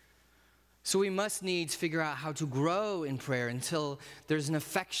prayer. So we must needs figure out how to grow in prayer until there's an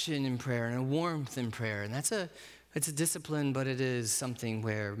affection in prayer and a warmth in prayer. And it's a discipline, but it is something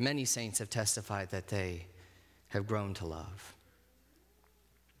where many saints have testified that they have grown to love.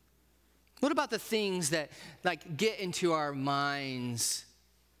 What about the things that get into our minds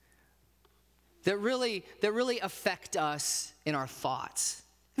that really affect us in our thoughts?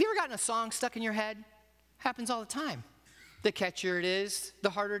 Have you ever gotten a song stuck in your head? Happens all the time. The catchier it is, the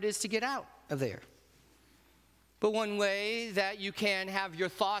harder it is to get out of there. But one way that you can have your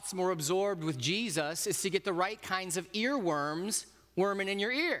thoughts more absorbed with Jesus is to get the right kinds of earworms worming in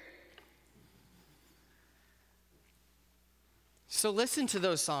your ear. So listen to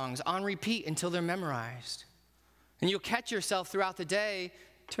those songs on repeat until they're memorized. And you'll catch yourself throughout the day,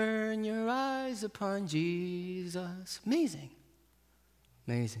 turn your eyes upon Jesus. Amazing.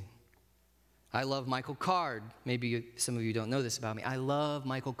 Amazing. I love Michael Card. Maybe some of you don't know this about me. I love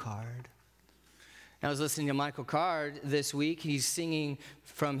Michael Card. I was listening to Michael Card this week. He's singing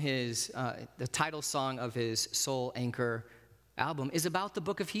from his, the title song of his Soul Anchor album is about the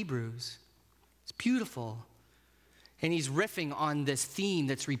book of Hebrews. It's beautiful. And he's riffing on this theme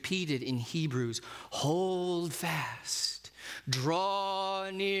that's repeated in Hebrews. Hold fast, draw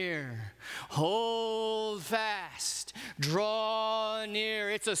near, hold fast, draw near.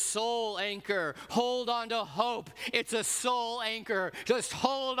 It's a soul anchor. Hold on to hope. It's a soul anchor. Just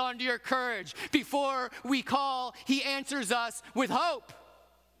hold on to your courage. Before we call, he answers us with hope.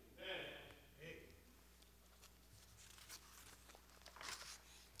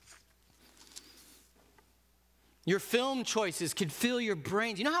 Your film choices could fill your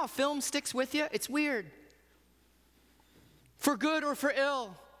brain. Do you know how film sticks with you? It's weird. For good or for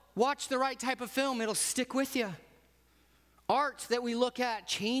ill, watch the right type of film. It'll stick with you. Art that we look at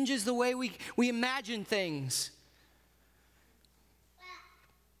changes the way we imagine things.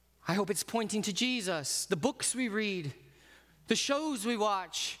 I hope it's pointing to Jesus. The books we read, the shows we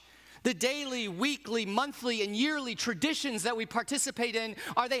watch, the daily, weekly, monthly, and yearly traditions that we participate in,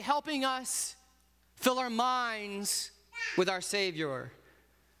 are they helping us fill our minds with our Savior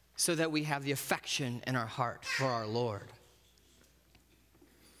so that we have the affection in our heart for our Lord?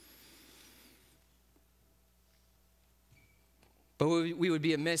 But we would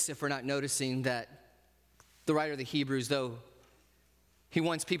be amiss if we're not noticing that the writer of the Hebrews, though he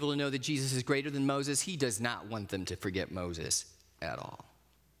wants people to know that Jesus is greater than Moses, he does not want them to forget Moses at all.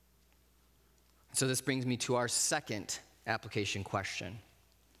 So this brings me to our second application question.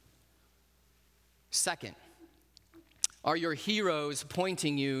 Second, are your heroes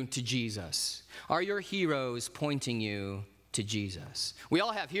pointing you to Jesus? Are your heroes pointing you to Jesus? We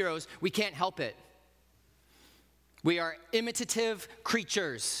all have heroes. We can't help it. We are imitative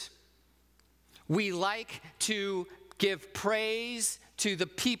creatures. We like to give praise to the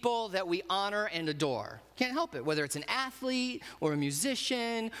people that we honor and adore. Can't help it, whether it's an athlete or a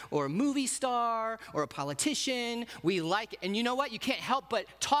musician or a movie star or a politician. We like it. And you know what? You can't help but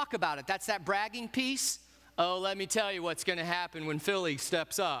talk about it. That's that bragging piece. Oh, let me tell you what's going to happen when Philly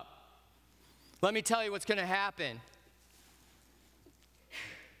steps up. Let me tell you what's going to happen.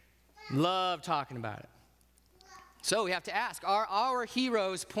 Love talking about it. So we have to ask, are our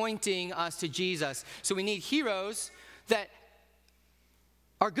heroes pointing us to Jesus? So we need heroes that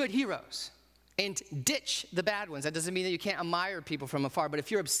are good heroes. And ditch the bad ones. That doesn't mean that you can't admire people from afar, but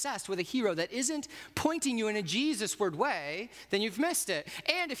if you're obsessed with a hero that isn't pointing you in a Jesus-word way, then you've missed it.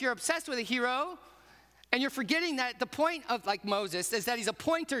 And if you're obsessed with a hero and you're forgetting that the point of, like Moses, is that he's a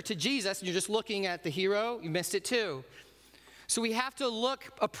pointer to Jesus, and you're just looking at the hero, you missed it too. So we have to look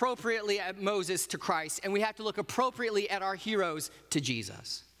appropriately at Moses to Christ, and we have to look appropriately at our heroes to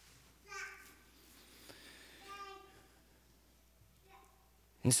Jesus.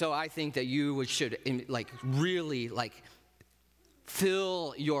 And so I think that you should really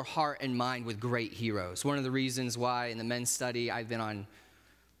fill your heart and mind with great heroes. One of the reasons why in the men's study I've been on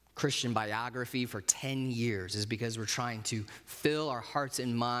Christian biography for 10 years is because we're trying to fill our hearts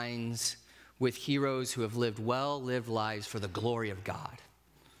and minds with heroes who have lived well-lived lives for the glory of God.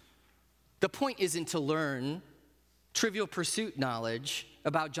 The point isn't to learn Trivial Pursuit knowledge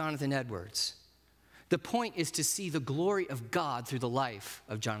about Jonathan Edwards. The point is to see the glory of God through the life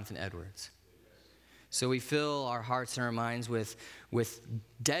of Jonathan Edwards. So we fill our hearts and our minds with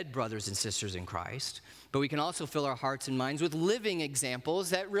dead brothers and sisters in Christ, but we can also fill our hearts and minds with living examples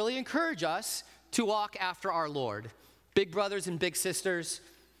that really encourage us to walk after our Lord. Big brothers and big sisters,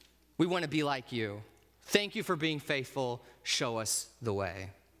 we want to be like you. Thank you for being faithful. Show us the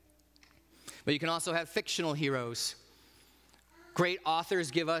way. But you can also have fictional heroes. Great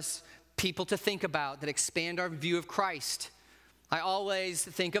authors give us people to think about that expand our view of Christ. I always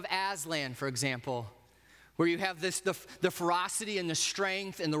think of Aslan, for example, where you have the ferocity and the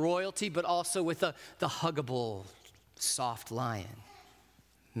strength and the royalty, but also with the huggable, soft lion.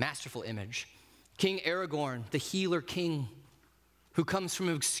 Masterful image. King Aragorn, the healer king, who comes from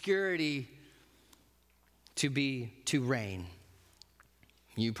obscurity to reign.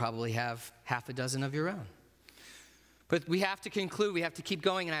 You probably have half a dozen of your own. But we have to conclude, we have to keep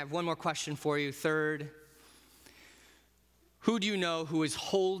going, and I have one more question for you. Third, who do you know who is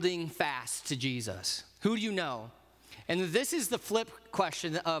holding fast to Jesus? Who do you know? And this is the flip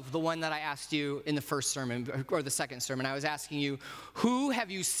question of the one that I asked you in the first sermon, or the second sermon. I was asking you, who have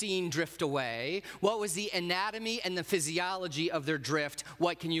you seen drift away? What was the anatomy and the physiology of their drift?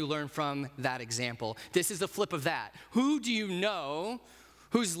 What can you learn from that example? This is the flip of that. Who do you know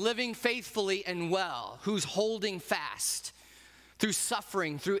who's living faithfully and well, who's holding fast through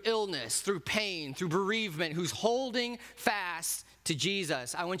suffering, through illness, through pain, through bereavement, who's holding fast to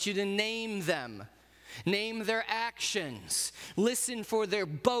Jesus? I want you to name them. Name their actions. Listen for their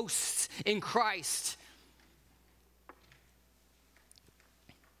boasts in Christ.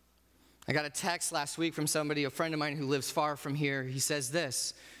 I got a text last week from somebody, a friend of mine who lives far from here. He says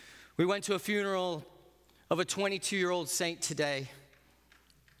this: we went to a funeral of a 22-year-old saint today.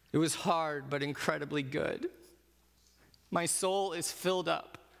 It was hard, but incredibly good. My soul is filled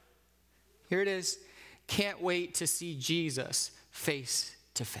up. Here it is. Can't wait to see Jesus face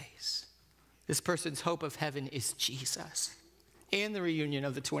to face. This person's hope of heaven is Jesus and the reunion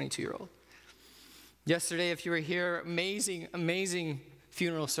of the 22-year-old. Yesterday, if you were here, amazing, amazing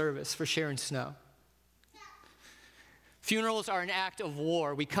funeral service for Sharon Snow. Funerals are an act of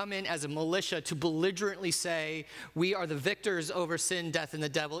war. We come in as a militia to belligerently say we are the victors over sin, death, and the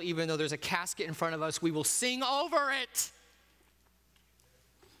devil. Even though there's a casket in front of us, we will sing over it.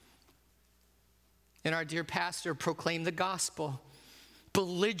 And our dear pastor proclaimed the gospel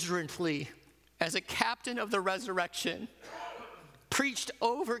belligerently as a captain of the resurrection, preached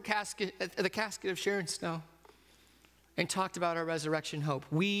over the casket of Sharon Snow, and talked about our resurrection hope.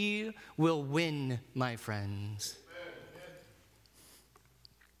 We will win, my friends.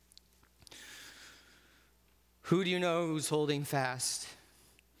 Who do you know who's holding fast?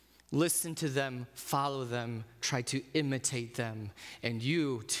 Listen to them, follow them, try to imitate them, and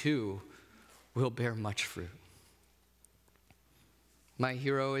you too will bear much fruit. My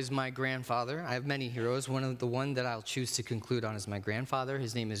hero is my grandfather. I have many heroes. The one that I'll choose to conclude on is my grandfather.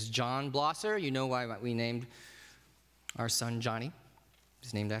 His name is Dan Blosser. You know why we named our son Johnny.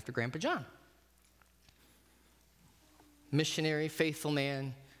 He's named after Grandpa John. Missionary, faithful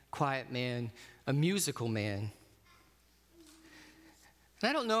man, quiet man, a musical man. And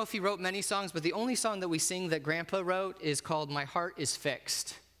I don't know if he wrote many songs, but the only song that we sing that Grandpa wrote is called My Heart is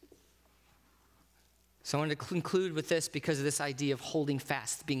Fixed. So I wanted to conclude with this because of this idea of holding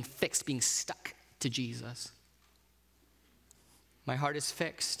fast, being fixed, being stuck to Jesus. My heart is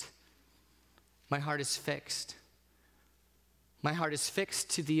fixed. My heart is fixed. My heart is fixed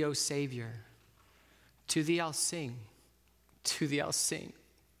to thee, O Savior. To thee I'll sing. To thee I'll sing.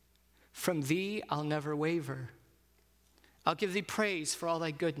 From thee I'll never waver. I'll give thee praise for all thy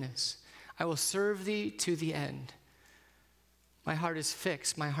goodness. I will serve thee to the end. My heart is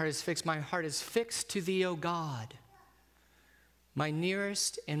fixed, my heart is fixed, my heart is fixed to thee, O God, my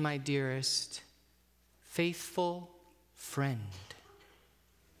nearest and my dearest, faithful friend.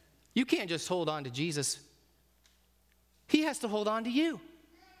 You can't just hold on to Jesus. He has to hold on to you.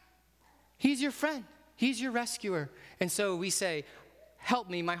 He's your friend. He's your rescuer. And so we say, help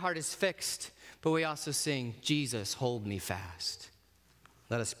me, my heart is fixed. But we also sing, Jesus, hold me fast.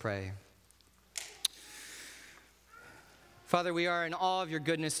 Let us pray. Father, we are in awe of your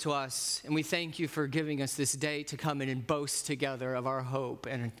goodness to us, and we thank you for giving us this day to come in and boast together of our hope.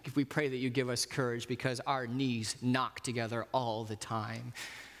 And we pray that you give us courage because our knees knock together all the time.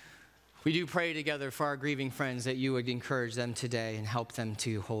 We do pray together for our grieving friends that you would encourage them today and help them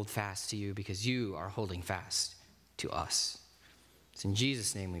to hold fast to you because you are holding fast to us. It's in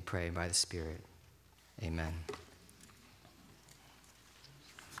Jesus' name we pray by the Spirit. Amen.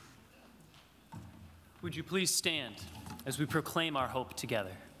 Would you please stand as we proclaim our hope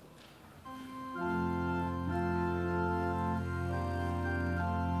together?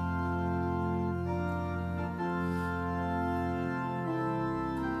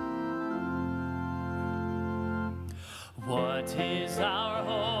 What is our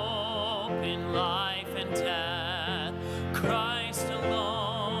hope in life and death? Christ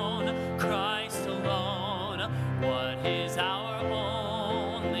alone, Christ alone. What is our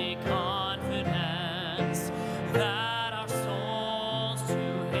only confidence? That our souls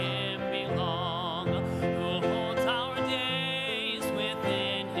to him belong, who holds our days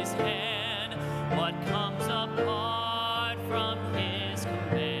within his hand. What comes apart from his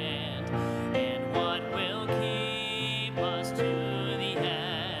command, and what will keep us to the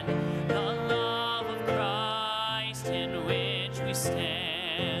end? The love of Christ in which we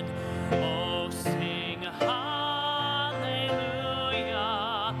stand. Oh, sing hallelujah,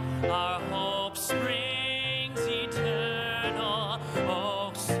 our hope springs eternal.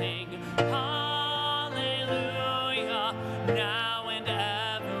 Oh, sing hallelujah, now and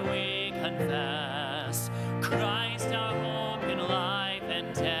ever we confess Christ our hope in life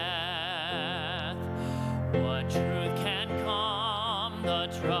and death. What truth can calm the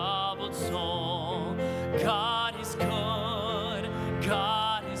troubled soul? God is good,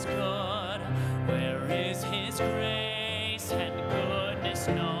 God is good. Where is his grace and goodness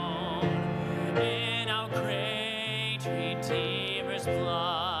known? In our great Redeemer's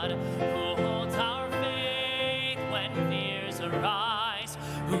blood, who holds our faith when fears arise,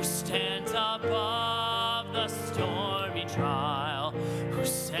 who stands above trial, who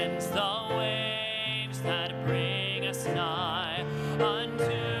sends the waves that bring us nigh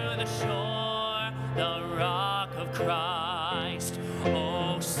unto the shore, the rock of Christ.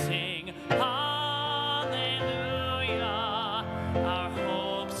 Oh, sing hallelujah, our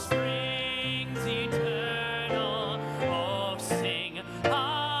hope springs eternal. Oh, sing hallelujah,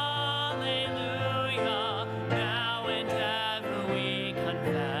 now and ever we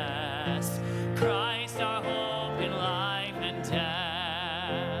confess Christ our hope in life and death.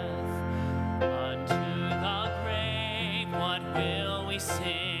 Unto the grave what will we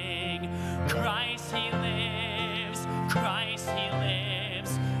sing? Christ he lives, Christ he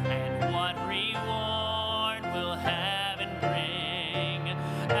lives, and what reward will heaven bring?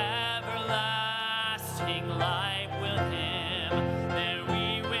 Everlasting life with him, there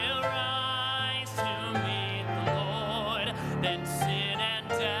we will rise to meet the Lord, then sin and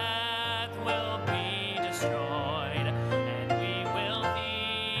death will be destroyed, and we will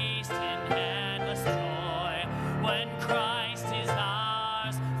feast in endless joy when Christ is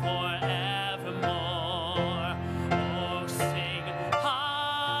ours forevermore. Oh, sing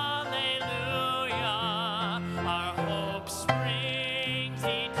hallelujah, our hope springs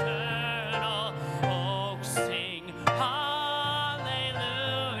eternal. Oh, sing hallelujah,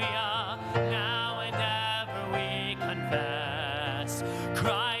 now and ever we confess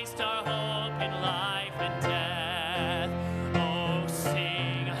Christ our hope in life and death. Oh,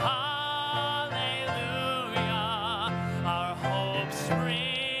 sing hallelujah, our hope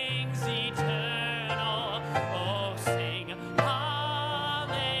springs eternal. Oh, sing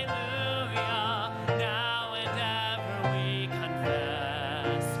hallelujah, now and ever we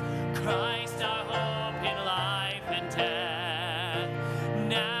confess Christ our hope in life and death.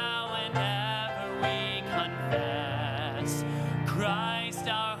 Now and ever we confess Christ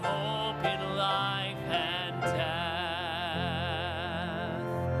our hope in life and death.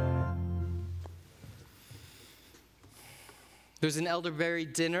 There's an elderberry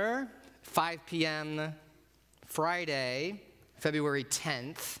dinner, 5 p.m. Friday, February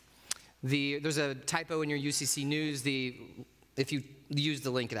 10th. There's a typo in your UCC news. If you use the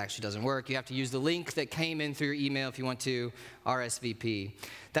link, it actually doesn't work. You have to use the link that came in through your email if you want to RSVP.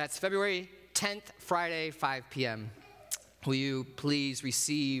 That's February 10th, Friday, 5 p.m. Will you please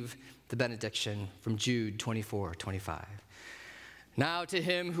receive the benediction from Jude 24:25. Now to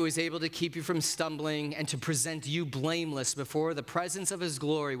him who is able to keep you from stumbling and to present you blameless before the presence of his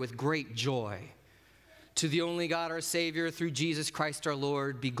glory with great joy. To the only God, our Savior, through Jesus Christ our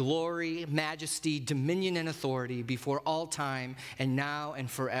Lord, be glory, majesty, dominion, and authority before all time and now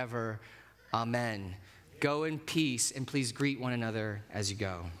and forever. Amen. Go in peace, and please greet one another as you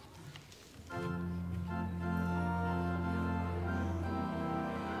go.